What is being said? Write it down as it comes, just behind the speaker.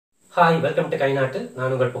Hi, welcome to Naatu.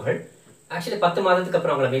 நான் உங்கள் புகழ். Actually 10 மாதத்துக்கு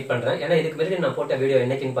அப்புறம் உங்களை மீட் பண்றேன். ஏன்னா இதுக்கு முன்னாடி நான் போட்ட வீடியோ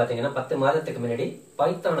என்னைக்குன்னு பாத்தீங்கன்னா 10 மாதத்துக்கு முன்னாடி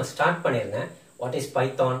பைத்தானை ஸ்டார்ட் பண்ணிருந்தேன். What is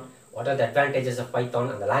Python? What are the advantages of Python?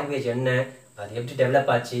 அந்த லாங்குவேஜ் என்ன? அது எப்படி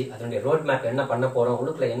டெவலப் ஆச்சு? அதனுடைய ரோட் மேப் என்ன பண்ண போறோம்?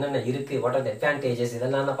 உள்ளுக்குள்ள என்னென்ன இருக்கு? What are the advantages?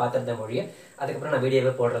 இதெல்லாம் நான் பார்த்திருந்த மொழியை அதுக்கப்புறம் நான்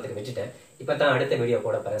வீடியோவே போடுறதுக்கு விட்டுட்டேன். இப்போ தான் அடுத்த வீடியோ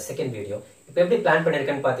போட போறேன், செகண்ட் வீடியோ. இப்போ எப்படி பிளான்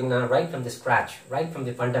பண்ணிருக்கேன்னு பாத்தீங்கன்னா right from the scratch, right from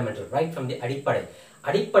the fundamental, right from the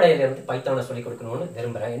அடிப்படையில இருந்து பைத்தானை சொல்லி கொடுக்கணும்னு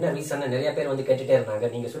விரும்புறேன். என்ன ரீசன், நிறைய பேர் வந்து கேட்டுட்டே இருந்தாங்க,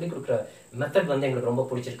 நீங்க சொல்லி கொடுக்குற மெத்தட் வந்து எங்களுக்கு ரொம்ப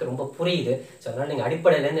பிடிச்சிருக்கு, ரொம்ப புரியுது, ஸோ அதனால நீங்க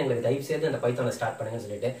அடிப்படையில இருந்து எங்களுக்கு தயவு செய்து அந்த பைத்தானை ஸ்டார்ட் பண்ணுங்கன்னு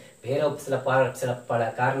சொல்லிட்டு வேற சில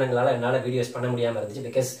பல காரணங்களால என்னால வீடியோஸ் பண்ண முடியாம இருந்துச்சு.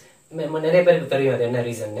 பிகாஸ் நிறைய பேருக்கு தெரியும் அது என்ன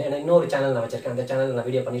ரீசன். ஏன்னா இன்னொரு சேனல் நான் வச்சிருக்கேன், அந்த சேனல் நான்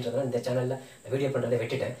வீடியோ பண்ணிட்டு இருந்தேன், இந்த சேனல்ல வீடியோ பண்றதை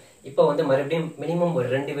விட்டுட்டேன். இப்போ வந்து மறுபடியும் மினிமம் ஒரு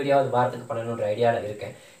 2 வீடியோவது வாரத்துக்கு பண்ணணுன்ற ஐடியால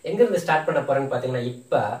இருக்கேன். எங்க இருந்து ஸ்டார்ட் பண்ண போறேன்னு பாத்தீங்கன்னா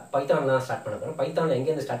இப்ப பைத்தான்ல தான் ஸ்டார்ட் பண்ண போறேன். பைத்தான்ல எங்க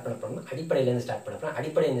இருந்து ஸ்டார்ட் பண்ண போறோம்னா அடிப்படையில இருந்து ஸ்டார்ட் பண்ண போறேன்.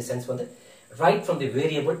 அடிப்படை இந்த சென்ஸ் வந்து right from the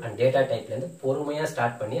variable and data டைப்ல இருந்து பொறுமையா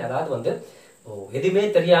ஸ்டார்ட் பண்ணி, அதாவது வந்து எதுவுமே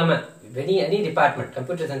தெரியாம any department,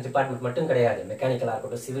 computer science department மட்டும் கிடையாது, மெக்கானிக்கலா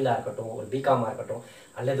இருக்கட்டும், சிவிலா இருக்கட்டும், ஒரு பிகாமா இருக்கட்டும்,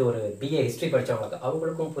 அல்லது ஒரு பிஏ ஹிஸ்டரி படிச்சவங்களுக்கு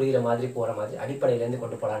அவங்களுக்கும் புரியுற மாதிரி போற மாதிரி அடிப்படையில இருந்து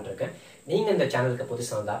கொண்டு போலான்னு இருக்கேன். நீங்க இந்த சேனலுக்கு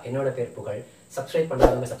புதுசா வந்தா, என்னோட பேர் புகழ், சப்ஸ்கிரைப்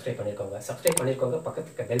பண்ணாதவங்க சப்ஸ்கிரைப் பண்ணிருக்கோங்க,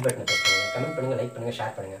 பக்கத்துக்கு பெல் பட்டனை பிரஸ் பண்ணுங்க, கமெண்ட் பண்ணுங்க, லைக் பண்ணுங்க,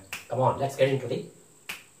 ஷேர் பண்ணுங்க. Come on, let's get into the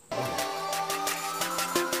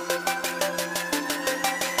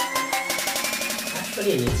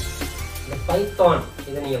actually இந்த பைத்தான்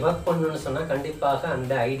இதை நீங்க ஒர்க் பண்ணணும்னு சொன்னா கண்டிப்பாக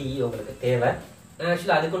அந்த ஐடிஇ உங்களுக்கு தேவை. நான்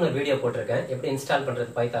ஆக்சுவலி அதுக்குன்னு ஒரு வீடியோ போட்டிருக்கேன், எப்படி இன்ஸ்டால்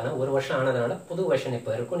பண்றது பைத்தானை. 1 வருஷம் ஆனதுனால புது வெர்ஷன்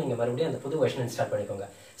இப்போ இருக்கும், நீங்க மறுபடியும் அந்த புது வெர்ஷன் இன்ஸ்டால் பண்ணிக்கோங்க.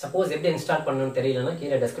 சப்போஸ் எப்படி இன்ஸ்டால் பண்ணணும்னு தெரியலன்னா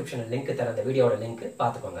கீழே டிஸ்கிரிப்ஷன் லிங்க் தர அந்த வீடியோட லிங்க்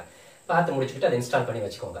பாத்துக்கோங்க. பார்த்து முடிச்சுட்டு அதை இன்ஸ்டால் பண்ணி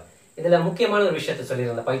வச்சுக்கோங்க. இதுல முக்கியமான ஒரு விஷயத்தை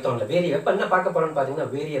சொல்லியிருந்த பைத்தான்ல வேரியபிள் என்ன பார்க்க போறோம்னு பாத்தீங்கன்னா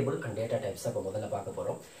வேரியபிள் அண்ட் டேட்டா டைப்ஸ் இப்போ முதல்ல பார்க்க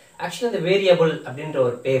போறோம். ஆக்சுவலி இந்த வேரியபிள் அப்படின்ற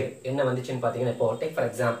ஒரு பேர் என்ன வந்துச்சுன்னு பாத்தீங்கன்னா, இப்போ டேக் ஃபார்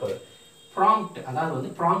எக்ஸாம்பிள் ப்ராம்ப்ட், அதாவது வந்து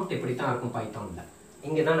ப்ராம்ப்ட் இப்படி தான் இருக்கும் பைத்தான்ல.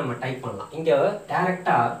 இங்க தான் நம்ம டைப் பண்ணலாம். இங்க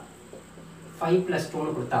டைரக்டா 5 +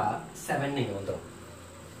 2 கொடுத்தா 7 இங்க வந்துடும்.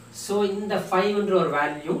 சோ இந்த 5ன்ற ஒரு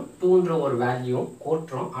வேல்யூ 2ன்ற ஒரு வேல்யூ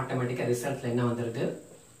கூட்டுறோம், ஆட்டோமேட்டிக்கா ரிசல்ட்ல என்ன வந்துருது,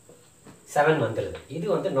 7 வந்துருது. இது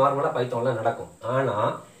வந்து நார்மலா பைத்தான்ல நடக்கும். ஆனா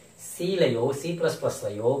சிலயோ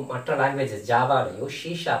C++லயோ மற்ற லாங்குவேஜஸ் ஜாவாலயோ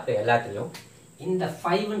C# எல்லாத்துலயும் இந்த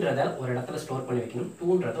 5ன்றத ஒரு இடத்துல ஸ்டோர் பண்ணி வைக்கணும்,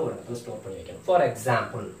 2ன்றத ஒரு இடத்துல ஸ்டோர் பண்ணி வைக்கணும். ஃபார்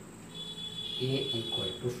எக்ஸாம்பிள் a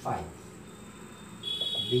 = 5,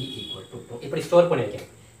 b = 2 இப்படி ஸ்டோர் பண்ணி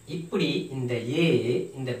வைக்கணும். இப்படி இந்த a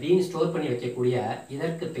இந்த b ஸ்டோர் பண்ணி வைக்கக்கூடிய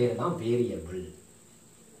இதற்கு பேர் தான் வேரியபிள்.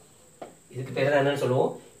 இதுக்கு பேர் தான் என்னன்னு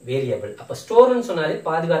சொல்லுவோம், வேரியபிள். அப்ப ஸ்டோர்னு சொன்னாலே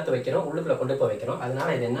பாதுகாத்து வைக்கிறோம், உள்ளுக்குள்ள கொண்டு போய் வைக்கிறோம்.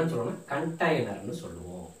 அதனால இது என்னன்னு சொல்லுவோம்னா கண்டெய்னர்னு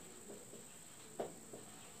சொல்லுவோம்.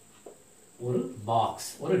 ஒரு பாக்ஸ்,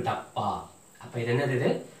 ஒரு டப்பா. அப்ப இது என்னது,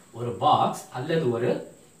 இது ஒரு பாக்ஸ் அல்லது ஒரு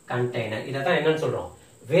கண்டெய்னர். இதான் என்னன்னு சொல்றோம்,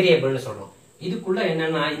 வேரியபிள்னு சொல்றோம். இதுக்குள்ள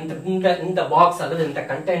என்னன்னா இந்த பாக்ஸ் அல்லது இந்த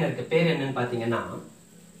கண்டெய்னருக்கு பேர் என்னன்னு பாத்தீங்கன்னா,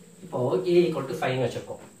 இப்போ a = 5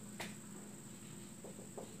 வச்சிருக்கோம்,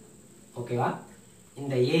 ஓகேவா.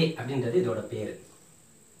 இந்த a அப்படின்றது இதோட பேரு.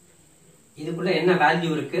 இதுக்குள்ள என்ன வேல்யூ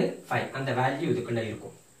இருக்கு, 5. அந்த வேல்யூ இதுக்குள்ள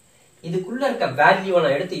இருக்கும். இதுக்குள்ள இருக்க வேல்யூவை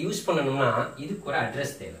நான் எடுத்து யூஸ் பண்ணணும்னா இதுக்கு ஒரு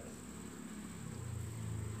அட்ரஸ் தேவை.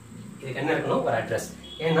 இதுக்கு என்ன இருக்கணும், ஒரு அட்ரஸ்.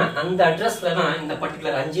 ஏன்னா அந்த அட்ரஸ்ல தான் இந்த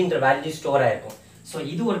பர்டிகுலர் 5ன்ற வேல்யூ ஸ்டோர் ஆயிருக்கும். சோ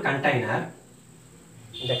இது ஒரு கண்டெய்னர்,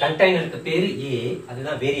 இந்த கண்டெய்னருக்கு பேரு a,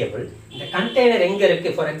 அதுதான் வேரியபிள். இந்த கண்டெய்னர் எங்க இருக்கு,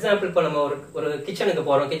 ஃபார் எக்ஸாம்பிள் இப்போ நம்ம ஒரு கிச்சனுக்கு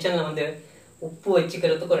போறோம். கிச்சன்ல வந்து உப்பு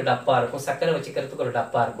வச்சுக்கிறதுக்கு ஒரு டப்பா இருக்கும், சர்க்கரை வச்சுக்கிறதுக்கு ஒரு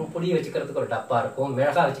டப்பா இருக்கும், புளி வச்சுக்கிறதுக்கு ஒரு டப்பா இருக்கும்,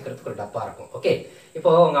 மிளகாய் வச்சுக்கிறதுக்கு ஒரு டப்பா இருக்கும். ஓகே, இப்போ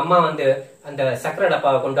உங்க அம்மா வந்து அந்த சர்க்கரை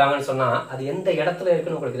டப்பாவை கொண்டு வாங்கன்னு சொன்னா அது எந்த இடத்துல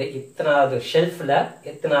இருக்குன்னு உங்களுக்கு இத்தனாவது ஷெல்ஃப்ல,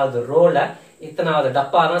 எத்தனாவது ரோல, இத்தனாவது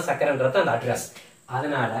டப்பா தான் சர்க்கரைன்றது அந்த அட்ரஸ்.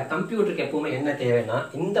 அதனால கம்ப்யூட்டருக்கு எப்பவுமே என்ன தேவைன்னா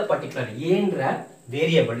இந்த பர்டிகுலர் ஏன்ற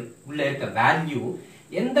வேரியபிள் உள்ள இருக்க வேல்யூ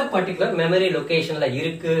எந்த பர்டிகுலர் மெமரி லொகேஷன்ல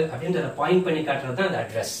இருக்கு அப்படின்றத பாயிண்ட் பண்ணி காட்டுறது தான் அந்த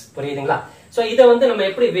அட்ரஸ். புரியுதுங்களா? சோ இதை வந்து நம்ம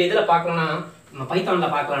எப்படி இதுல பாக்கலாம்னா, நம்ம பைத்தான்ல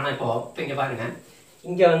பாக்கலாம்னா, இப்போ இங்க பாருங்க,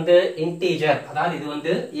 இங்க வந்து இன்டீஜர், அதாவது இது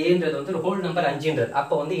வந்து ஏன்றது வந்து ஒரு ஹோல் நம்பர் 5ன்றது,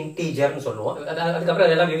 அப்போ வந்து இன்டீஜர்னு சொல்லுவோம். அதுக்கப்புறம்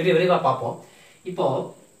அதெல்லாம் விரிவா பார்ப்போம். இப்போ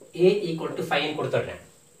a = 5 கொடுத்துடுறேன்.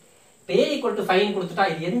 a = 5 கொடுத்துட்டா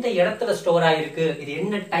இது எந்த இடத்துல ஸ்டோர் ஆயிருக்கு, இது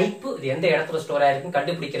என்ன டைப், இது எந்த இடத்துல ஸ்டோர் ஆயிருக்குன்னு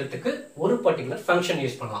கண்டுபிடிக்கிறதுக்கு ஒரு பர்டிகுலர் ஃபங்க்ஷன்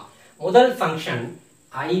யூஸ் பண்ணலாம். முதல் ஃபங்க்ஷன்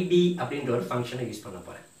id அப்படின்ற ஒரு ஃபங்க்ஷனை யூஸ் பண்ண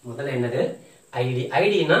போறேன். முதல்ல என்னது, ஐடி.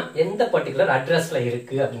 ஐடினா எந்த பர்டிகுலர் அட்ரஸ்ல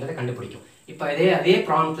இருக்கு அப்படின்றத கண்டுபிடிக்கும். இப்போ அதே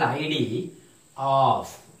ப்ராம்ப்ட்ல id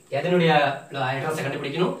ஆஃப் எதனுடைய அட்ரஸை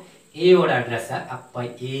கண்டுபிடிக்கணும், a ஓட அட்ரஸை. அப்ப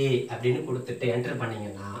a அப்படின்னு கொடுத்துட்டு என்டர்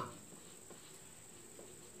பண்ணீங்கன்னா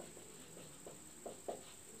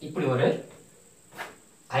இப்படி ஒரு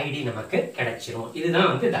ஐடி நமக்கு கிடைச்சிரும். இதுதான்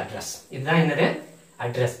வந்து இந்த அட்ரஸ். இதுதான் என்னது,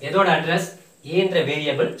 அட்ரஸ். எதோட அட்ரஸ், ஏன்ற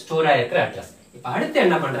வேரியபிள் ஸ்டோர் ஆயிருக்கிற அட்ரஸ். இப்ப அடுத்து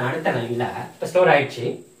என்ன பண்றேன், அடுத்த லைன்ல இப்ப ஸ்டோர் ஆயிடுச்சு.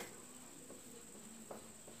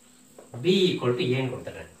 b equal to a ன்னு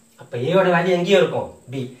கொடுத்துறேன். அப்ப a ஓட வேல்யூ எங்கேயும் இருக்கும்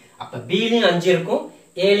b. அப்ப b லயும் 5 இருக்கும்,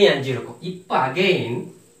 a லயும் 5 இருக்கும். இப்ப அகைன்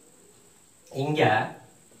இங்க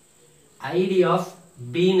id of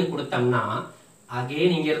b ன்னு கொடுத்தோம்னா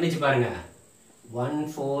அகைன் இங்க இருந்துச்சு பாருங்க 1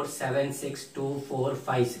 4 7 6 2 4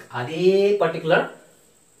 5 6 அதே பர்టిక్యులர்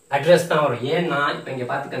அட்ரஸ் தான் வரும். ஏன்னா இப்ப இங்க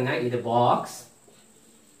பாத்துக்கங்க, இது பாக்ஸ்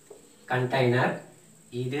கண்டெய்னர்,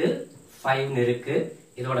 இது 5 ன்னு இருக்கு.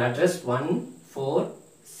 இதோட அட்ரஸ் 1 4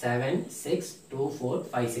 7 6 2 4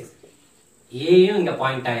 5 6. a யும் இங்க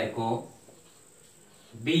பாயிண்ட் ஆயிருக்கும்,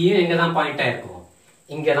 b யும் இங்க தான் பாயிண்ட் ஆயிருக்கும்,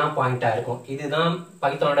 இங்க தான் பாயிண்ட் ஆயிருக்கும். இதுதான்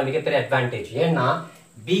பைத்தானோட மிகப்பெரிய அட்வான்டேஜ். ஏன்னா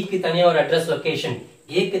b க்கு தனியா ஒரு அட்ரஸ் லொகேஷன்,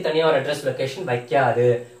 a க்கு தனியா ஒரு அட்ரஸ் லொகேஷன் வைக்காது.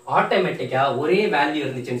 ஆட்டோமேட்டிக்கா ஒரே வேல்யூ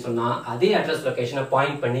இருந்துச்சுன்னு சொன்னா அதே அட்ரஸ் லொகேஷனை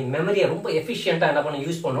பாயிண்ட் பண்ணி மெமரியை ரொம்ப எஃபிஷியன்ட்டா என்ன பண்ண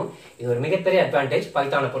யூஸ் பண்ணும். இது ஒரு மிகப்பெரிய அட்வான்டேஜ்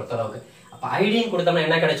பைத்தானை பொறுத்த அளவுக்கு. அப்ப ஐடின்னு கொடுத்தோம்னா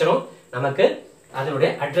என்ன கிடைச்சிரும், நமக்கு அதனுடைய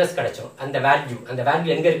அட்ரஸ் கிடைச்சிரும். அந்த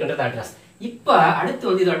வேல்யூ எங்க இருக்குன்றது அட்ரஸ். இப்ப அடுத்து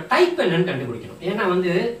வந்து இதோட டைப் என்னன்னு கண்டுபிடிக்கணும். ஏன்னா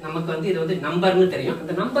வந்து நமக்கு வந்து இது வந்து நம்பர்னு தெரியும்.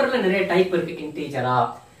 அந்த நம்பர்ல நிறைய டைப் இருக்கு, இன்டீஜரா,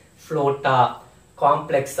 ஃப்ளோட்டா,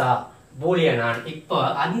 காம்ப்ளெக்ஸா, பூலியனா. இப்போ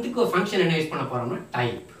அதுக்கு ஒரு ஃபங்க்ஷன் என்ன யூஸ் பண்ண போறோம்னா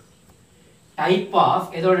டைப் ஆஃப்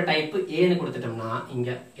இதோட டைப் ஏன்னு கொடுத்துட்டோம்னா இங்க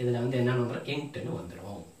இதுல வந்து என்னன்னு வந்துரும், இன்ட்னு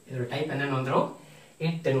வந்துரும். இதோட டைப் என்னன்னு வந்துரும்,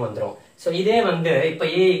 இன்ட்னு வந்துரும். சோ இதே வந்து இப்ப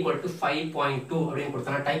a equal to 5.2 அப்படின்னு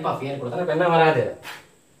கொடுத்தா டைப் ஆஃப் ஏன்னு கொடுத்தா இப்ப என்ன வராது,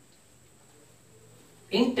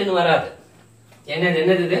 இன்ட்னு வராது.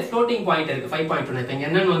 என்னது ஃப்ளோட்டிங் பாயிண்ட் இருக்கு 5.2. இப்ப இங்க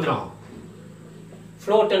என்னன்னு வந்துரும்,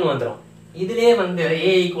 ஃப்ளோட்னு வந்துரும். இதுலயே வந்து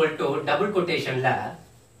a equal to டபுள் கோட்டேஷன்ல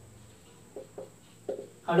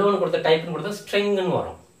ஹலோன்னு கொடுத்த டைப்னு கொடுத்தா ஸ்ட்ரிங்னு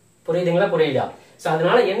வரும். புரியுதுங்களா, புரியுதா? சோ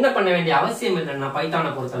அதனால என்ன பண்ண வேண்டிய அவசியம் இல்லைன்னா பைத்தானை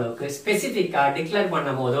பொறுத்த அளவுக்கு ஸ்பெசிபிக்கா டிக்ளேர்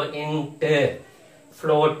பண்ணும் போது int,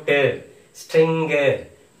 float, string,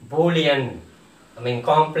 Boolean,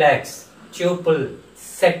 complex, tuple,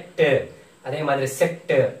 set, அதே மாதிரி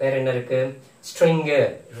செட் வேற என்ன இருக்கு, ஸ்ட்ரிங்,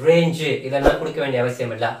 ரேஞ்ச், இதெல்லாம் கொடுக்க வேண்டிய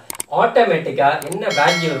அவசியம் இல்ல. ஆட்டோமேட்டிக்கா என்ன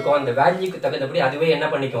வேல்யூ இருக்கோ அந்த வேல்யூக்கு தகுந்தபடி அதுவே என்ன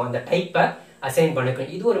பண்ணிக்கும், அந்த டைப்பை அசைன் பண்ணிக்கும்.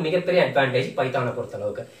 இது ஒரு மிகப்பெரிய அட்வான்டேஜ் பைத்தானை பொறுத்த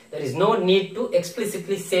அளவுக்கு. There is no need to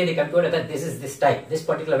explicitly say the computer that this is this type, this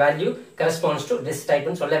particular value corresponds to this type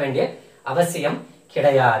ன்னு சொல்ல வேண்டிய அவசியம்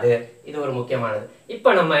கிடையாது. இது ஒரு முக்கியமானது. இப்போ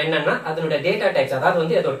நம்ம என்னன்னா அதனுடைய டேட்டா டைப்ஸ், அதாவது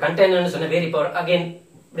வந்து அது ஒரு கண்டெய்னர்னு சொன்ன வேரி இப்போ அகைன்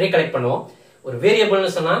ரீகலெக்ட் பண்ணுவோம். ஒரு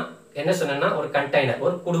வேரியபிள்னு சொன்னா என்ன சொன்னா ஒரு கண்டெய்னர்,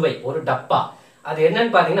 ஒரு குடுவை, ஒரு டப்பா. அது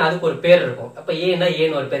என்னன்னு பாத்தீங்கன்னா அதுக்கு ஒரு பேர் இருக்கும். அப்ப ஏன்னா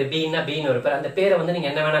ஏன்னு ஒரு பேர், பின்னா பின்னு ஒரு பேர். அந்த பேரை வந்து நீங்க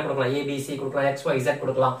என்ன வேணா கொடுக்கலாம், ஏபிசி கொடுக்கலாம், XYZ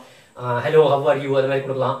கொடுக்கலாம், ஹலோ ஹவ் ஆர் யூ அது மாதிரி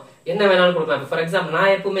கொடுக்கலாம், என்ன வேணாலும் கொடுக்கலாம். ஃபார் எக்ஸாம்பிள்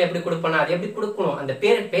நான் எப்பவுமே எப்படி கொடுப்பேன்னா அது எப்படி கொடுக்கணும், அந்த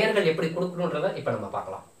பெயர்கள் எப்படி கொடுக்கணும்ன்றத இப்ப நம்ம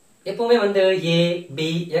பார்க்கலாம். எப்பவுமே வந்து ஏ பி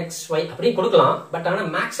எக்ஸ் ஒய் அப்படி கொடுக்கலாம். பட் ஆனா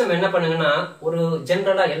மேக்ஸிமம் என்ன பண்ணுங்கன்னா ஒரு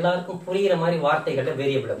ஜென்ரலா எல்லாருக்கும் புரியுற மாதிரி வார்த்தைகளை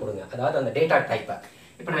வேரியபிள கொடுங்க, அதாவது அந்த டேட்டா டைப்பை.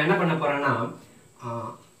 இப்ப நான் என்ன பண்ண போறேன்னா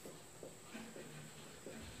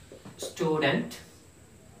student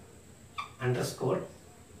underscore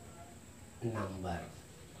number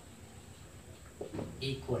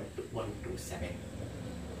equal to 127.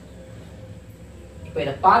 இப்போ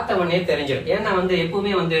இத பார்த்த உடனே தெரிஞ்சிடும். ஏன்னா வந்து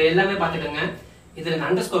எப்பவுமே வந்து எல்லாமே பார்த்துக்கங்க, இதுல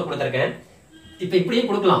அண்டர்ஸ்கோர் கொடுத்திருக்கேன். இப்போ இப்படியே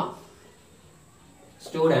கொடுக்கலாம்,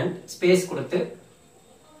 ஸ்டூடெண்ட் ஸ்பேஸ் கொடுத்து.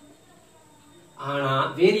 ஆனா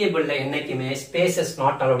வேரியபிள்ல என்னைக்குமே ஸ்பேசஸ்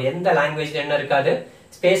நாட் அலோட். எந்த லாங்குவேஜ்ல என்ன இருக்காது,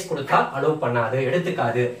 ஸ்பேஸ் கொடுத்தா அலோவ் பண்ணாது,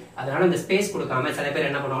 எடுத்துக்காது. அதனால இந்த ஸ்பேஸ் கொடுக்காம சில பேர்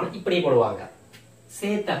என்ன பண்ணுவாங்க, இப்படி போடுவாங்க,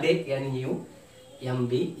 சேர்த்து அப்படியே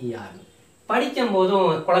NUMBER. படிக்கும் போதும்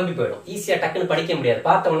குழம்பி போயிடும், ஈஸியா டக்குன்னு படிக்க முடியாது,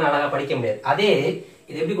 பார்த்த உடனே அழகா படிக்க முடியாது. அதே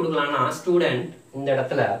இது எப்படி கொடுக்கலாம்னா ஸ்டூடெண்ட் இந்த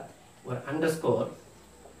இடத்துல ஒரு அண்டர்ஸ்கோர்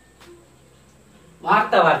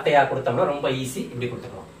வார்த்தையா கொடுத்தோம்னா ரொம்ப ஈஸி, இப்படி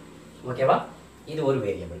கொடுத்துக்கலாம். ஓகேவா? இது ஒரு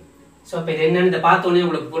வேரியபிள். சோ இப்ப இது என்னன்னு பார்த்த உடனே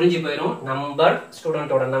உங்களுக்கு புரிஞ்சு போயிடும். நம்பர்,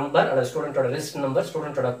 ஸ்டூடெண்டோட நம்பர் அல்லது ஸ்டூடெண்டோட list number,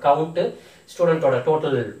 ஸ்டூடெண்டோட count, ஸ்டூடெண்டோட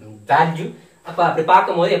total value. அப்ப அப்படி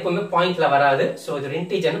பார்க்கும்போது எப்பவுமே பாயிண்ட்ல வராது. சோ இது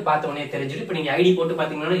இன்டீஜர்னு பார்த்த உடனே தெரிஞ்சிடும். இப்ப நீங்க ஐடி போட்டு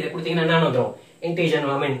பாத்தீங்கன்னா இதை கொடுத்தீங்கன்னா என்ன வந்துடும், இன்டீஜர்.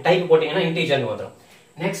 ஐ மீன் டைப் போட்டீங்கன்னா இன்டீஜர் வந்துடும்.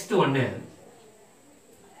 நெக்ஸ்ட் ஒன்னு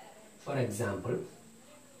for example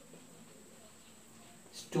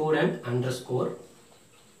student underscore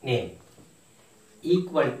name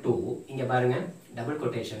equal to, இங்க பாருங்க டபுள்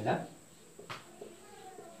கோட்டேஷன்ல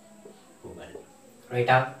கூகுள்,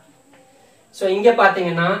 ரைட்டா? சோ இங்க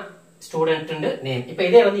பாத்தீங்கன்னா ஸ்டூடெண்ட் நேம். இப்ப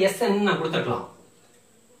இதே வந்து SN நான் கொடுத்துருக்கலாம்,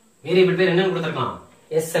 வேரியபிள் பேர் என்னன்னு கொடுத்துருக்கலாம்,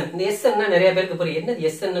 SN. இந்த SN நிறைய பேருக்கு புரியும், என்னது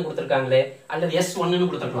SN கொடுத்துருக்காங்களே, அல்லது S1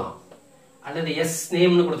 கொடுத்துருக்கலாம், அல்லது S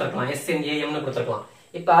நேம்னு கொடுத்துருக்கலாம், SNAM கொடுத்துருக்கலாம்.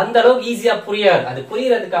 இப்ப அந்த அளவுக்கு ஈஸியா புரியாது. அது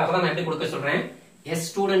புரியறதுக்காக தான் நான் எப்படி கொடுக்க சொல்றேன், S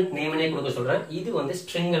ஸ்டூடெண்ட் நேம்னே கொடுக்க சொல்றேன். இது வந்து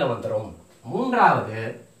ஸ்ட்ரிங்ல வந்துரும். மூன்றாவது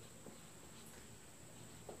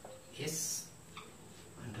S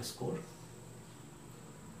underscore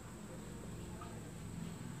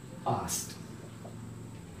past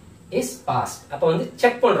is past. அப்ப வந்து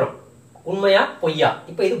செக் பண்றோம் உண்மையா பொய்யா.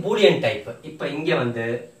 இப்போ இது boolean டைப். இப்போ இங்க வந்து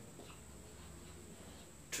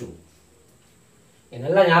true.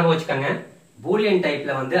 நல்லா ஞாபகம் வச்சுக்கோங்க. boolean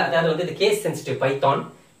டைப்ல வந்து அதாவது வந்து இது கேஸ் சென்சிட்டிவ் பைத்தான்.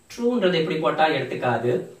 ட்ரூன்றது எப்படி போட்டா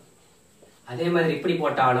எடுத்துக்காது. அதே மாதிரி இப்படி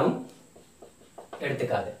போட்டாலும்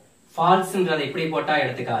எடுத்துக்காது. ஃபால்ஸ்ன்றது இப்படி போட்டா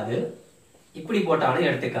எடுத்துக்காது. இப்படி போட்டாலும்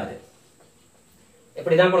எடுத்துக்காது.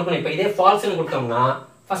 இப்படி தான் கொடுக்கணும். இப்போ இதே ஃபால்ஸ்னு கொடுத்தோம்னா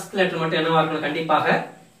ஃபர்ஸ்ட் லெட்டர் மட்டும் என்னவா இருக்கணும்? கண்டிப்பாக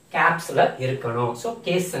கேப்ஸ்ல இருக்கணும். So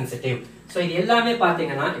case sensitive. சோ இது எல்லாமே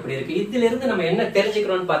பாத்தீங்கன்னா இப்படி இருக்கு. இதுல இருந்து நம்ம என்ன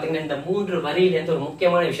தெரிஞ்சுக்கிறோம்னு பாத்தீங்கன்னா இந்த 3 வரியில இருந்து ஒரு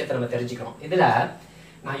முக்கியமான விஷயத்தை நம்ம தெரிஞ்சுக்கிறோம். இதுல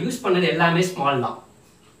நான் யூஸ் பண்ணது எல்லாமே ஸ்மால் தான்.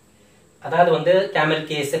 அதாவது வந்து கேமல்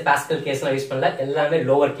கேஸ், பாஸ்கல் கேஸ்லாம் யூஸ் பண்ணல. எல்லாமே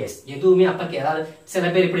லோவர் கேஸ். எதுவுமே அப்பர் கேஸ். அதாவது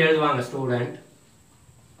சில பேர் இப்படி எழுதுவாங்க ஸ்டூடெண்ட்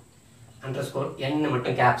அண்டர்ஸ்கோர் n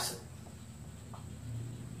மட்டும் கேப்ஸ்.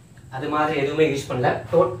 அது மாதிரி எதுவுமே யூஸ் பண்ணல.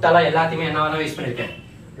 டோட்டலா எல்லாத்தையுமே என்ன யூஸ் பண்ணிருக்கேன்?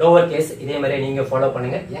 Lower case. இதே மாதிரி நீங்க ஃபாலோ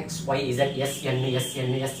பண்ணுங்க. x y z sn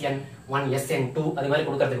sn sn1 sn2 அது மாதிரி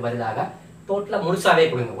கொடுக்கிறதுக்கு பதிலாக டோட்டலா முழுசாவே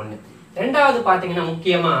கொடுங்க. ஒண்ணு. ரெண்டாவது பாத்தீங்கன்னா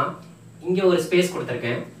முக்கியமா இங்க ஒரு ஸ்பேஸ்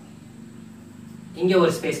கொடுத்திருக்கேன். இங்க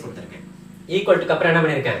ஒரு ஸ்பேஸ் கொடுத்திருக்கேன். ஈக்குவல்ட்டுக்கு அப்புறம் என்ன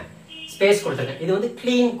பண்ணிருக்கேன்? ஸ்பேஸ் கொடுத்திருக்கேன். இது வந்து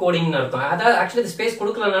கிளீன் கோடிங்னு அர்த்தம். அதாவது ஆக்சுவலி இது ஸ்பேஸ்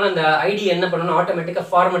கொடுக்கலனால அந்த ஐடி என்ன பண்ணணும்? ஆட்டோமேட்டிக்கா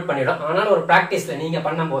ஃபார்மேட் பண்ணிடும். ஆனாலும் ஒரு பிராக்டிஸ்ல நீங்க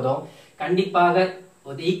பண்ணும் போதும் கண்டிப்பாக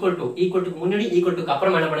ஈக்குவல்ட்டுக்கு முன்னாடி ஈக்குவல்ட்டுக்கு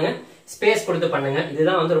அப்புறம் என்ன பண்ணுங்க? ஸ்பேஸ் கொடுத்து பண்ணுங்க.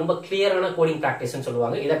 இதுதான் வந்து ரொம்ப கிளியரான கோடிங் பிராக்டிஸ்னு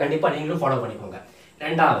சொல்லுவாங்க. இதை கண்டிப்பா நீங்களும் ஃபாலோ பண்ணிக்கோங்க.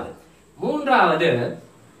 ரெண்டாவது. மூன்றாவது,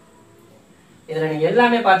 இதுல நீங்க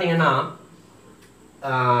எல்லாமே பாத்தீங்கன்னா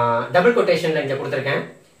டபுள் கொட்டேஷன்ல இங்க கொடுத்திருக்கேன்.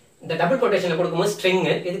 இந்த டபுள் கொட்டேஷன்ல கொடுக்கும்போது ஸ்ட்ரிங்,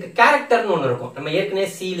 இதுக்கு கேரக்டர்னு ஒன்று இருக்கும். நம்ம ஏற்கனவே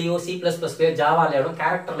சிலியோ C++லயோ ஜாவாலயோ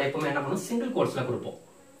கேரக்டர்ல எப்பவுமே என்ன பண்ணுவோம்? சிங்கிள் கோட்ஸ்ல கொடுப்போம்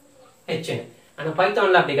ஹெச்னு. ஆனா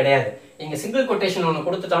பைத்தான்ல அப்படி கிடையாது. நீங்க சிங்கிள் கொட்டேஷன் ஒன்று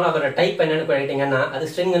கொடுத்துட்டாலும் அதோட டைப் என்னன்னு கேட்டீங்கன்னா அது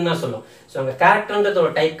ஸ்ட்ரிங்னு தான் சொல்லும். ஸோ அங்க கேரக்டர்ன்றது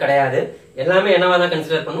ஒரு டைப் கிடையாது. எல்லாமே என்னவா தான்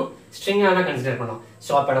கன்சிடர் பண்ணும்? ஸ்ட்ரிங்கா தான் கன்சிடர் பண்ணும்.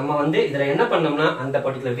 ஸோ அப்ப நம்ம வந்து இதுல என்ன பண்ணோம்னா அந்த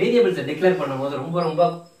பர்டிகுலர் வேரியபிள்ஸை டிக்ளேர் பண்ணும்போது ரொம்ப ரொம்ப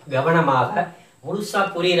கவனமாக முழுசா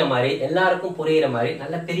புரியுற மாதிரி, எல்லாருக்கும் புரியுற மாதிரி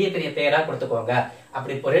நல்ல பெரிய பெரிய பேரா கொடுத்துக்கோங்க.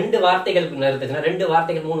 அப்படி இப்போ 2 வார்த்தைகள் இருந்துச்சுன்னா 2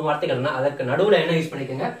 வார்த்தைகள் 3 வார்த்தைகள்னா அதற்கு நடுவுல என்ன யூஸ்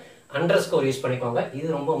பண்ணிக்கோங்க? அண்டர்ஸ்கோர் யூஸ் பண்ணிக்கோங்க. இது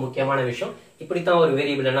ரொம்ப முக்கியமான விஷயம். இப்படித்தான் ஒரு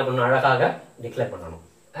வேரியபிள் என்ன பண்ணணும்? அழகாக டிக்ளேர் பண்ணணும்.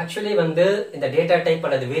 ஆக்சுவலி வந்து இந்த டேட்டா டைப்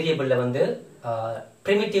அல்லது வேரியபிள்ல வந்து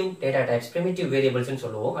பிரிமிட்டிவ் டேட்டா டைப்ஸ், பிரிமிட்டிவ் வேரியபிள்ஸ்னு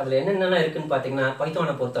சொல்லுவோம். அதுல என்னென்ன இருக்குன்னு பாத்தீங்கன்னா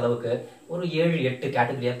பைத்தானை பொறுத்த அளவுக்கு ஒரு 7-8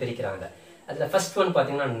 கேட்டகரியா பிரிக்கிறாங்க. அதுல ஃபர்ஸ்ட் ஒன்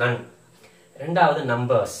பாத்தீங்கன்னா நன், ரெண்டாவது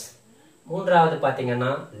நம்பர்ஸ், மூன்றாவது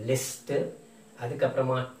பாத்தீங்கன்னா லிஸ்ட்,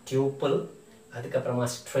 அதுக்கப்புறமா டியூபிள், அதுக்கப்புறமா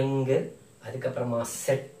ஸ்ட்ரிங்கு, அதுக்கப்புறமா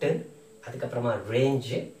செட்டு, அதுக்கப்புறமா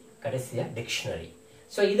ரேஞ்சு, கடைசியா டிக்ஷனரி.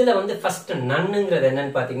 ஸோ இதுல வந்து ஃபர்ஸ்ட் நன்னுங்கிறது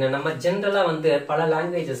என்னன்னு பாத்தீங்கன்னா நம்ம ஜென்ரலா வந்து பல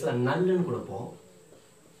லாங்குவேஜஸ்ல நல்லுன்னு கொடுப்போம்.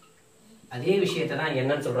 அதே விஷயத்தை தான்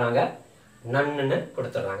என்னன்னு சொல்றாங்க? நன்னு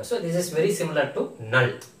கொடுத்துறாங்க. So this is very similar to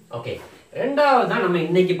நல். ஓகே. ரெண்டாவது தான் நம்ம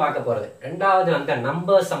இன்னைக்கு பார்க்க போறது. ரெண்டாவது அந்த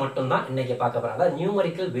நம்பர்ஸை மட்டும் தான் இன்னைக்கு பார்க்க போறோம். அதாவது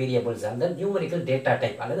நியூமரிக்கல் வேரியபிள்ஸ், அந்த நியூமரிக்கல் டேட்டா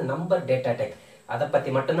டைப் அல்லது நம்பர் டேட்டா டைப், அதை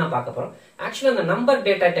பத்தி மட்டும் தான் பார்க்க போறோம். ஆக்சுவலி அந்த நம்பர்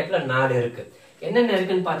டேட்டா டைப்ல 4 இருக்கு. என்னென்ன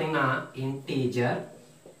இருக்குன்னு பாத்தீங்கன்னா இன்டீஜர்,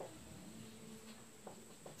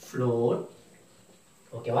 float,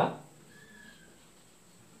 ஓகேவா,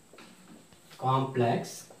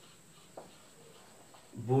 காம்ப்ளெக்ஸ்,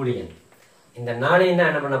 பூலியன். இந்த 4 தான்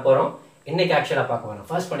என்ன பண்ண போறோம்? இன்னைக்கு ஆக்சுவலா பார்க்க போறோம்.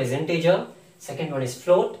 First one is integer, second one is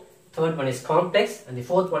float, third one is complex and the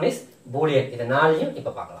fourth one is boolean. இத 4யும்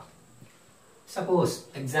இப்ப பார்க்கலாம். சப்போஸ்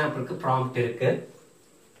எக்ஸாம்பிளுக்கு ப்ராம்ப்ட் இருக்கு.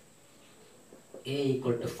 a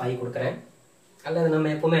 = 5 கொடுக்கிறேன். அல்லது நம்ம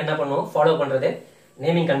எப்பவுமே என்ன பண்ணுவோம்? ஃபாலோ பண்றது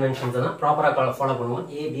நேமிங் கன்வென்ஷன்ஸ் தான் ப்ராப்பரா ஃபாலோ பண்ணுவோம்.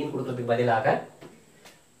 a b ன்னு கொடுக்கிறதுக்கு பதிலாக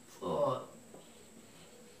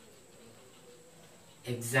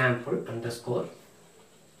example underscore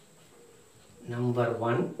number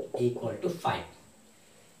 1 = 5.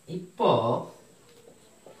 இப்போ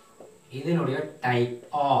இதனுடைய type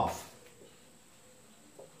of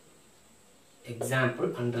example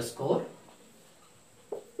underscore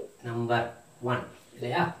number 1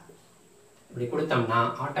 இல்லையா? இப்படி கொடுத்தோம்னா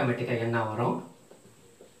ஆட்டோமேட்டிக்கா என்ன வரும்?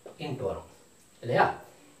 இன்ட் வரும் இல்லையா?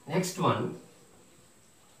 நெக்ஸ்ட் ஒன்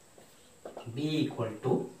b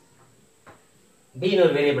 = b ன்னு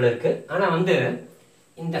ஒரு வேரியபிள் இருக்கு. ஆனா வந்து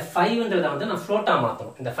இந்த 5ன்றத வந்து நான் ஃப்ளோட்டா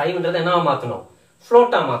மாத்தணும். இந்த 5ன்றத என்னவா மாத்தணும்?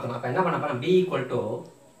 ஃப்ளோட்டா மாத்தணும். அப்ப என்ன பண்ண போறேன்? b =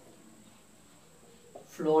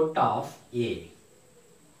 float of a.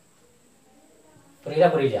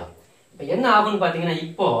 புரியுதா? இப்ப என்ன ஆகும்னு பாத்தீங்கன்னா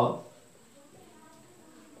இப்போ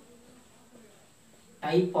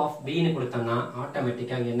டைப் ஆஃப் b ன்னு கொடுத்தோம்னா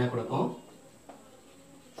ஆட்டோமேட்டிக்கா என்ன கொடுக்கும்?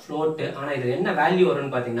 float. ஆனா இது என்ன வேல்யூ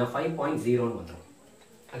வரும்னு பாத்தீங்கன்னா 5.0 ன்னு வந்துரும்.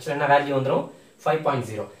 ஆக்சுவலா என்ன வேல்யூ வந்துரும்?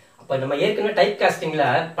 5.0. அப்ப அப்ப நம்ம ஏற்கனவே டைப் காஸ்டிங்ல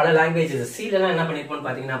பல லாங்குவேஜஸ் சீல எல்லாம் என்ன பண்ணிருப்போம்னு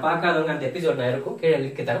பாத்தீங்கன்னா பார்க்காதவங்க அந்த எபிசோட் நான் இருக்கும் கீழே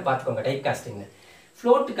லிங்க் தர பாத்துக்கோங்க. டைப் காஸ்டிங்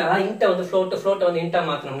ஃப்ளோட்டுக்கு அதாவது இன்ட்ட வந்து ஃப்ளோட்டை வந்து இன்ட்டா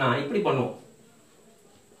மாத்தணும்னா இப்படி பண்ணுவோம்.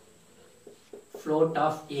 float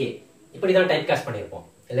of a இப்படி தான் டைப் காஸ்ட் பண்ணிருப்போம்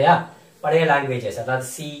இல்லையா பழைய லாங்குவேஜஸ் அதாவது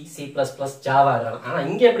C, C++, ஜாவா அதெல்லாம். ஆனா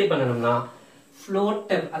இங்க எப்படி பண்ணணும்னா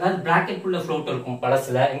float அதாவது பிராக்கெட் குள்ள float இருக்கும்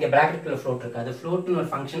பழசுல, இங்க பிராக்கெட் குள்ள float இருக்கு. அது floatனு ஒரு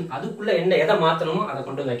ஃபங்க்ஷன், அதுக்குள்ள என்ன எதை மாத்தணுமோ அதை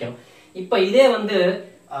கொண்டு வந்து வைக்கணும். இப்போ இதே வந்து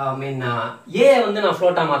a வந்து நான்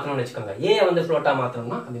float-ஆ மாத்தணும்னு வெச்சுக்கோங்க. a வந்து float-ஆ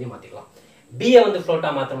மாத்தணும்னா அப்படியே மாத்திக்கலாம். b வந்து float-ஆ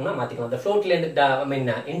மாத்தணும்னா மாத்திக்கலாம். அந்த float-ல இருந்து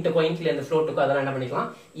இன்ட்க்கு இன்ட்ல இருந்து float-க்கு அதெல்லாம் என்ன பண்ணிக்கலாம்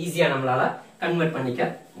ஈஸியா நம்மளால கன்வர்ட் பண்ணிக்க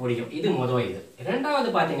முடியும். இது முதல். இது இரண்டாவது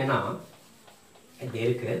பாத்தீங்கன்னா இது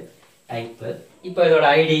இருக்கு டைப். இப்போ இதோட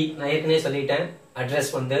ஐடி நான் ஏற்கனவே சொல்லிட்டேன்.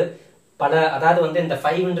 அட்ரஸ் வந்து பல அதாவது வந்து இந்த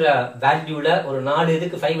 5ன்ற வேல்யூல ஒரு 4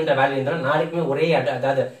 இதுக்கு 5ன்ற வேல்யூ இருந்தா நாளைக்குமே ஒரே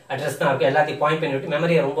அதாவது அட்ரஸ் தான் இருக்கும். எல்லாத்தையும் பாயிண்ட் பண்ணி விட்டு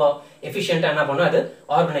மெமரியை ரொம்ப எஃபிஷியன்ட்டா என்ன பண்ணும் அது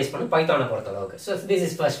ஆர்கனைஸ் பண்ணும் பைத்தானை பொறுத்த அளவுக்கு. So this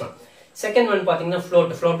is first one. Second one பாத்தீங்கன்னா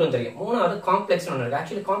ஃப்ளோட்டும் தெரியும். மூணாவது காம்ப்ளெக்ஸ் ஒன்று இருக்கு.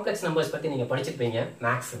 ஆக்சுவலி காம்ப்ளெக்ஸ் நம்பர்ஸ் பத்தி நீங்க படிச்சிருப்பீங்க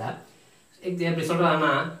மேக்ஸ்ல. எப்படி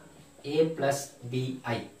சொல்றாங்கன்னா a plus bi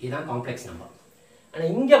இதுதான் காம்ப்ளெக்ஸ் நம்பர். ஆனா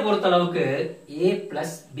இங்க பொறுத்த அளவுக்கு a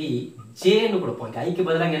plus b jன்னு கொடுப்போம். ஐக்கு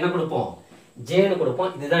பதிலாக என்ன கொடுப்போம் jன்னு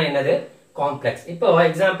கொடுப்போம். இதுதான் என்னது காம்ப்ளெக்ஸ். இப்போ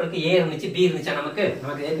எக்ஸாம்பிளுக்கு a இருந்துச்சு b இருந்துச்சா நமக்கு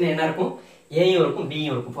ஏற்கனவே என்ன இருக்கும் aயும் இருக்கும்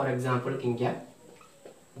bயும் இருக்கும். ஃபார் எக்ஸாம்பிளுக்கு இங்க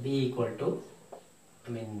b equal to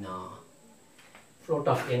float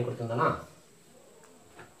of a கொடுத்திருந்தனா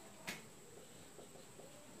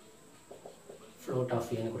float of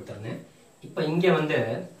a கொடுத்திருந்தேன். இப்போ இங்க வந்து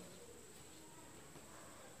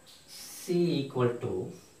c equal to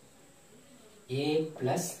a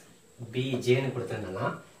plus b j ன்னு கொடுத்திருந்தனா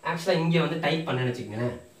ஆக்சுவலா இங்க வந்து டைப் பண்ண நினைச்சீங்க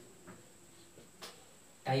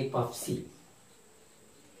டைப் ஆஃப் c.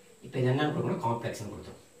 இப்போ இது என்னன்னு கொடுக்கணும் காம்ப்ளெக்ஸ்னு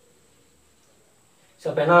கொடுத்தோம். சோ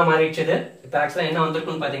இப்போ என்ன மாறிடுச்சு? இப்போ ஆக்சுவலா என்ன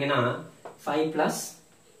வந்திருக்குன்னு பாத்தீங்கன்னா 5 plus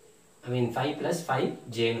 5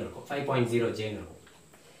 j ன்னு இருக்கும். 5.0 j ன்னு இருக்கும்.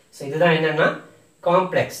 சோ இதுதான் என்னன்னா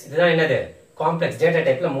காம்ப்ளெக்ஸ். இதுதான் என்னது காம்ப்ளெக்ஸ் டேட்டா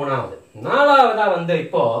டைப்ல மூணாவது. நாலாவதா வந்து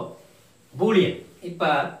இப்போ பூலியன். இப்ப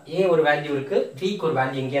a ஒரு வேல்யூ இருக்கு, b க்கு ஒரு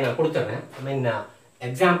வேல்யூ இங்கே நான் கொடுத்துறேன்.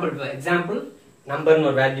 எக்ஸாம்பிள் நம்பர்னு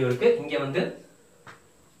ஒரு வேல்யூ இருக்கு, இங்க வந்து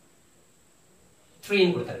 3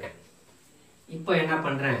 ன்னு கொடுத்திருக்கேன். இப்போ என்ன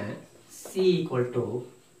பண்றேன் c equal to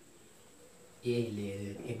a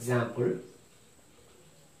example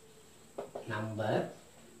number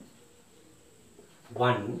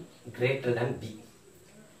 1 greater than b.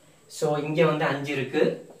 so இங்க வந்து 5 இருக்கு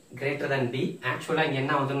greater than b. ஆக்சுவலா இங்க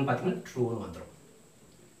என்ன வந்துரும் பாத்தீங்கன்னா true ன்னு வந்துரும்.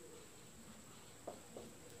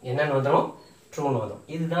 என்னன்னு வந்துரும் true ன்னு வந்துரும்.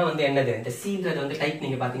 இதுதான் வந்து என்னது இந்த cன்றது வந்து டைப்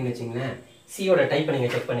நீங்க பாத்தீங்கன்னு வெச்சீங்களேன், c ஓட டைப் நீங்க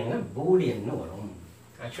செக் பண்ணீங்கன்னா boolean ன்னு வரும்.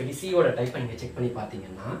 ஆக்சுவலி c ஓட டைப் நீங்க செக் பண்ணி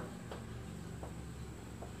பாத்தீங்கன்னா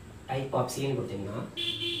டைப் ஆஃப் c ன்னு கொடுத்தீங்கன்னா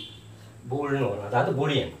bool ன்னு வரும். அதாவது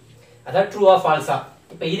boolean. அதாவது ட்ரூ ஆ ஃபால்ஸா.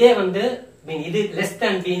 இப்போ இதே வந்து இது லெஸ்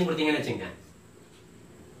than b ன்னு கொடுத்தீங்கன்னு வெச்சீங்க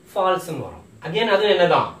ஃபால்ஸ் ன்னு வரும். அகைன் அது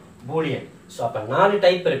என்னதான் பூலியன். சோ அப்ப 4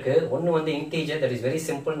 டைப் இருக்கு. ஒன்னு வந்து integer, that is very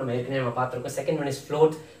simple, நம்ம ஏற்கனவே நம்ம பார்த்திருக்கோம். Second one is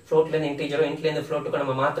float. ஃப்ளோட்ல இருந்து இன்டிஜரோ இன்ட்ல இருந்து ஃப்ளோட்டுக்கு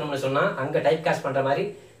நம்ம மாத்தணும்னு சொன்னா அங்க டைப் காஸ்ட் பண்ற மாதிரி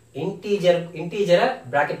இன்டிஜரை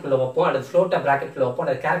பிராக்கெட் குள்ள வைப்போம், அல்லது ஃப்ளோட்டை பிராக்கெட் குள்ள வைப்போம்,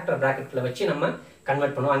 அல்லது கேரக்டர் பிராக்கெட் குள்ள வச்சு நம்ம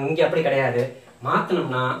கன்வெர்ட் பண்ணுவோம். இங்க அப்படி கிடையாது.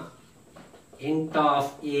 மாத்தணும்னா int of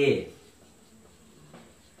a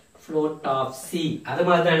float of c அது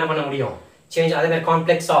மாதிரி தான் என்ன பண்ண முடியும் சேஞ்ச். அதே மாதிரி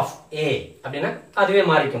காம்ப்ளெக்ஸ் ஆஃப் a அப்படின்னா அதுவே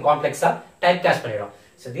மாறிக்கும், காம்ப்ளெக்ஸா டைப் காஸ்ட் பண்ணிடும்.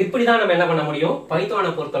 சோ இப்படி தான் நம்ம என்ன பண்ண முடியும் பைத்தானை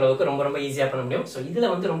பொறுத்த அளவுக்கு ரொம்ப ரொம்ப ஈஸியா பண்ண முடியும். சோ இதுல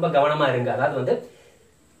வந்து ரொம்ப கவனமா இருங்க. அதாவது வந்து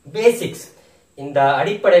பேசிக்ஸ் இந்த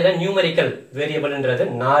அடிப்படையில நியூமெரிக்கல் வேரியபிள்ன்றது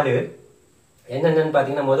 4 என்னென்னு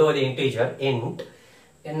பாத்தீங்கன்னா முதல்ல இன்டிஜர் int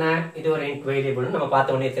என்ன இது ஒரு int வேரியபிள் நம்ம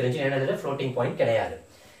பார்த்த உடனே தெரிஞ்சு என்னதுல ஃப்ளோட்டிங் பாயிண்ட் கிடையாது.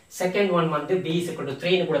 செகண்ட் ஒன் வந்து b is equal to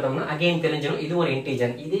 3 ன்னு கொடுத்தோம்னா அகைன் தெரிஞ்சிடும் இது ஒரு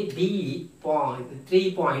இன்டிஜர். இது b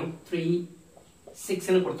 3.36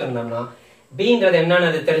 ன்னு கொடுத்திருந்தோம்னா bன்றது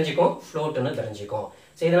என்னன்னு தெரிஞ்சுக்கும், ஃப்ளோட்னு தெரிஞ்சுக்கும்.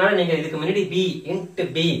 சோ இதனால நீங்க இதுக்கு முன்னாடி b into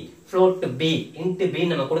b float to b into b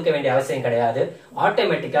நம்ம கொடுக்க வேண்டிய அவசியம் கிடையாது.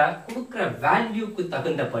 ஆட்டோமேட்டிக்கா கொடுக்கிற வேல்யூக்கு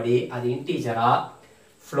தகுந்தபடி அது இன்டிஜரா,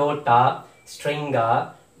 ஃப்ளோட்டா, ஸ்ட்ரிங்கா,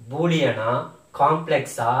 பூலியனா,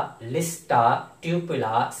 காம்ப்ளெக்ஸா, லிஸ்டா,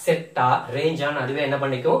 டியூபிளா, செட்டா, ரேஞ்சான்னு அதுவே என்ன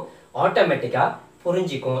பண்ணிக்கும் ஆட்டோமேட்டிக்கா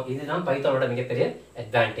புரிஞ்சிக்கும். இதுதான் பைத்தானோட மிகப்பெரிய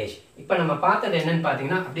அட்வான்டேஜ். இப்போ நம்ம பார்த்தது என்னன்னு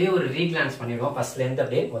பாத்தீங்கன்னா அப்படியே ஒரு ரீக்ளான்ஸ் பண்ணிடுவோம். ஃபர்ஸ்ட்ல இருந்து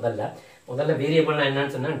அப்படியே முதல்ல வேரியபிள்னா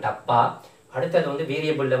என்னன்னு சொன்னா டப்பா. அடுத்தது வந்து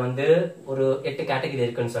வேரியபிள்ல வந்து ஒரு 8 கேட்டகரி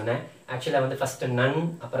இருக்குன்னு சொன்னேன். ஆக்சுவலா வந்து ஃபர்ஸ்ட் நன்,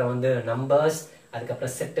 அப்புறம் வந்து நம்பர்ஸ்,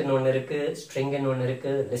 அதுக்கப்புறம் செட்னு ஒன்று இருக்கு, ஸ்ட்ரிங்னு ஒன்று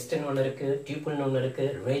இருக்கு, லிஸ்ட்னு ஒன்று இருக்கு, டியூபிள்னு ஒன்று இருக்கு,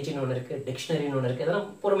 ரேஞ்ச்னு ஒன்று இருக்கு, டிக்ஷனரின்னு ஒன்று இருக்கு. இதெல்லாம்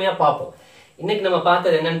பொறுமையா பார்ப்போம். இன்னைக்கு நம்ம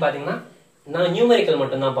பார்த்தது என்னன்னு பாத்தீங்கன்னா நான் நியூமெரிக்கல்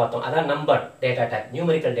மட்டும் தான் பார்த்தோம். அதான் number data type,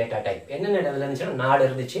 numerical data type. என்னென்ன இதுல இருந்துச்சுன்னா 4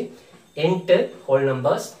 இருந்துச்சு. int whole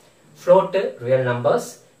numbers, float real numbers,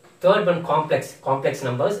 third one complex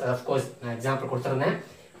numbers. Of course நான் example கொடுத்திருந்தேன்.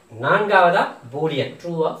 நான்காவதா boolean,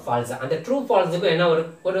 true or false. அந்த true falseக்கு என்ன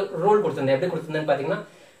ஒரு ரூல் கொடுத்திருந்தேன். எப்படி கொடுத்திருந்தேன்னு பாத்தீங்கன்னா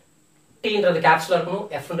T-ன்றது கேப்ஸ்ல இருக்கணும்,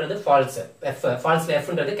 F-ன்றது false. Falseல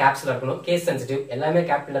F-ன்றது கேப்ஸ்ல இருக்கணும். கேஸ் சென்சிட்டிவ், எல்லாமே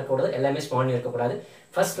கேபிட்டல் இருக்கக்கூடாது, எல்லாமே ஸ்மால் இருக்கக்கூடாது.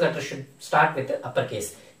 First letter should start with upper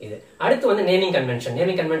case. இது அடுத்து வந்து naming convention.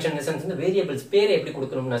 Naming convention in sense வந்து வேரியபிள்ஸ் பேர் எப்படி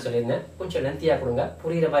கொடுக்கணும்னு நான் சொல்லியிருந்தேன். கொஞ்சம் லென்த்தியா கொடுங்க,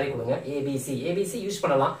 புரியுற மாதிரி கொடுங்க. ஏபிசி யூஸ்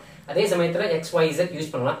பண்ணலாம். அதே சமயத்துல XYZ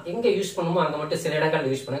யூஸ் பண்ணலாம். எங்க யூஸ் பண்ணுமோ அங்க மட்டும் சில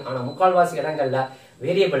இடங்கள்ல யூஸ் பண்ணுங்க. ஆனா முக்கால்வாசி இடங்கள்ல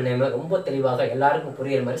வேரியபிள் நேம் ரொம்ப தெளிவாக எல்லாருக்கும்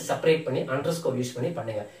புரியுற மாதிரி செப்பரேட் பண்ணி அண்டர்ஸ்கோர் யூஸ் பண்ணி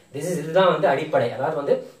பண்ணுங்க. இதுதான் வந்து அடிப்படை. அதாவது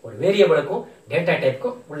வந்து ஒரு வேரியபிளுக்கும் டேட்டா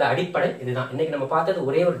டைப்புக்கும் உள்ள அடிப்படை இதுதான். இன்னைக்கு நம்ம பார்த்தது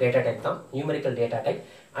ஒரே ஒரு டேட்டா டைப் தான், நியூமெரிக்கல் டேட்டா டைப்.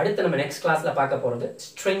 அடுத்து நம்ம நெக்ஸ்ட் கிளாஸ்ல பார்க்க போறது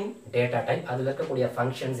ஸ்ட்ரிங் டேட்டா டைப். அதுல இருக்கக்கூடிய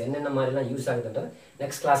ஃபங்க்ஷன்ஸ் என்னென்ன மாதிரி எல்லாம் யூஸ் ஆகுதுன்றது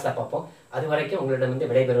நெக்ஸ்ட் கிளாஸ்ல பார்ப்போம். அது வரைக்கும் உங்களிடம்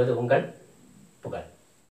வந்து விடைபெறுவது உங்கள் புகழ்.